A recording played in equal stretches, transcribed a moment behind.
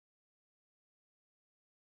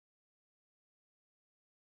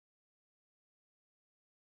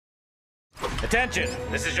Attention,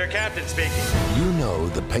 this is your captain speaking. You know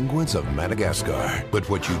the penguins of Madagascar, but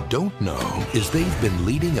what you don't know is they've been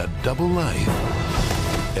leading a double life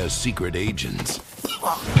as secret agents.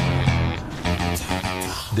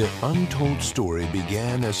 Their untold story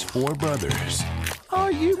began as four brothers.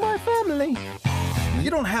 Are you my family? You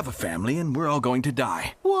don't have a family, and we're all going to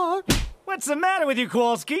die. What? What's the matter with you,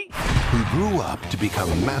 Kowalski? Who grew up to become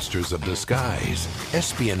masters of disguise,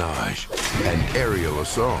 espionage, and aerial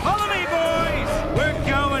assault. Follow me, boys! We're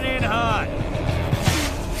going in hot.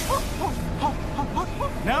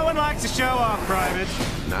 No one likes to show off, Private.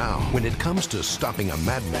 Now, when it comes to stopping a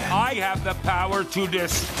madman, I have the power to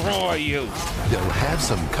destroy you. they'll have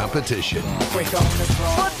some competition.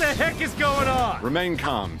 What the heck is going on? Remain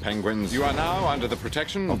calm, penguins. You are now under the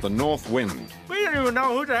protection of the North Wind. We don't even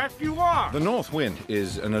know who the heck you are. The North Wind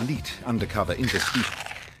is an elite undercover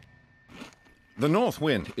interspecies. The North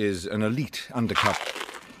Wind is an elite undercover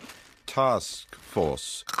task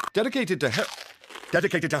force dedicated to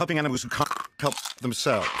helping animals who can't help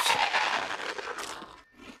themselves.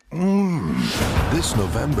 This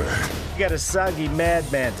November, You got a soggy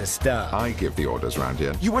madman to stop. I give the orders round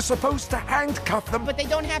here. You were supposed to handcuff them. But they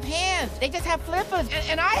don't have hands. They just have flippers.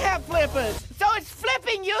 And I have flippers. So it's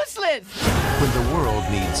flipping useless. when the world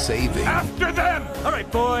needs saving, After them! All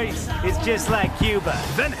right, boys. It's just like Cuba.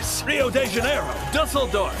 Venice, Rio de Janeiro,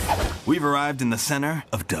 Dusseldorf. We've arrived in the center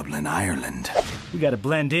of Dublin, Ireland. We gotta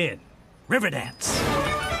blend in. Riverdance.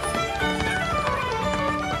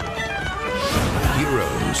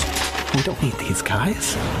 heroes We don't need these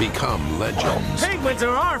guys. become legends. Penguins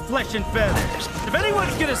are our flesh and feathers. If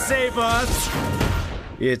anyone's gonna save us,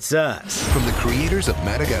 it's us. From the creators of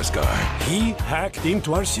Madagascar, He hacked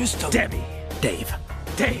into our system. Debbie. Dave.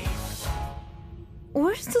 Dave.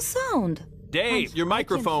 Where's the sound? Dave, your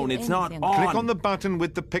microphone, it's not on. Click on the button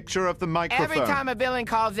with the picture of the microphone. Every time a villain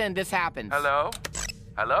calls in, this happens. Hello?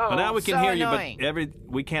 Hello? Well, now we can So hear annoying. you, but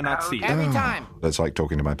we cannot see you. Every time. That's like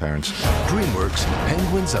talking to my parents. DreamWorks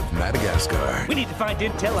Penguins of Madagascar. We need to find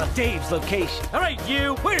intel on Dave's location. All right,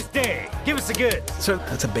 you. Where's Dave? Give us the goods. So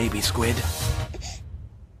that's a baby squid.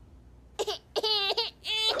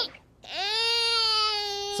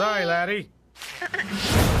 Sorry, laddie.